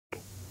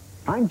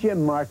I'm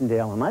Jim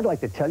Martindale, and I'd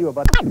like to tell you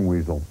about the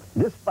Weasel.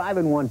 This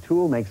 5-in-1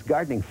 tool makes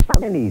gardening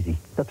fun and easy.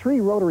 The 3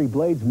 rotary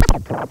blades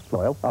move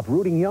topsoil,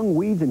 uprooting young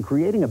weeds and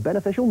creating a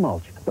beneficial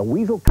mulch. The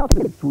Weasel cuts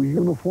it to a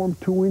uniform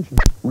 2-inch.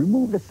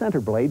 Remove the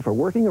center blade for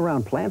working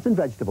around plants and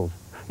vegetables.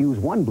 Use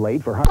one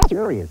blade for harsh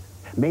areas.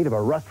 Made of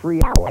a rust-free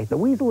alloy, the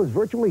Weasel is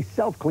virtually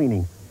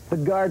self-cleaning. The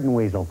Garden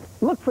Weasel.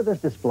 Look for this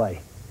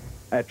display.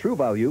 At True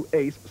Value,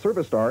 Ace,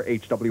 Service Star,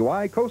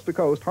 HWI, Coast to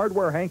Coast,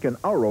 Hardware Hank, and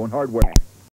our own hardware.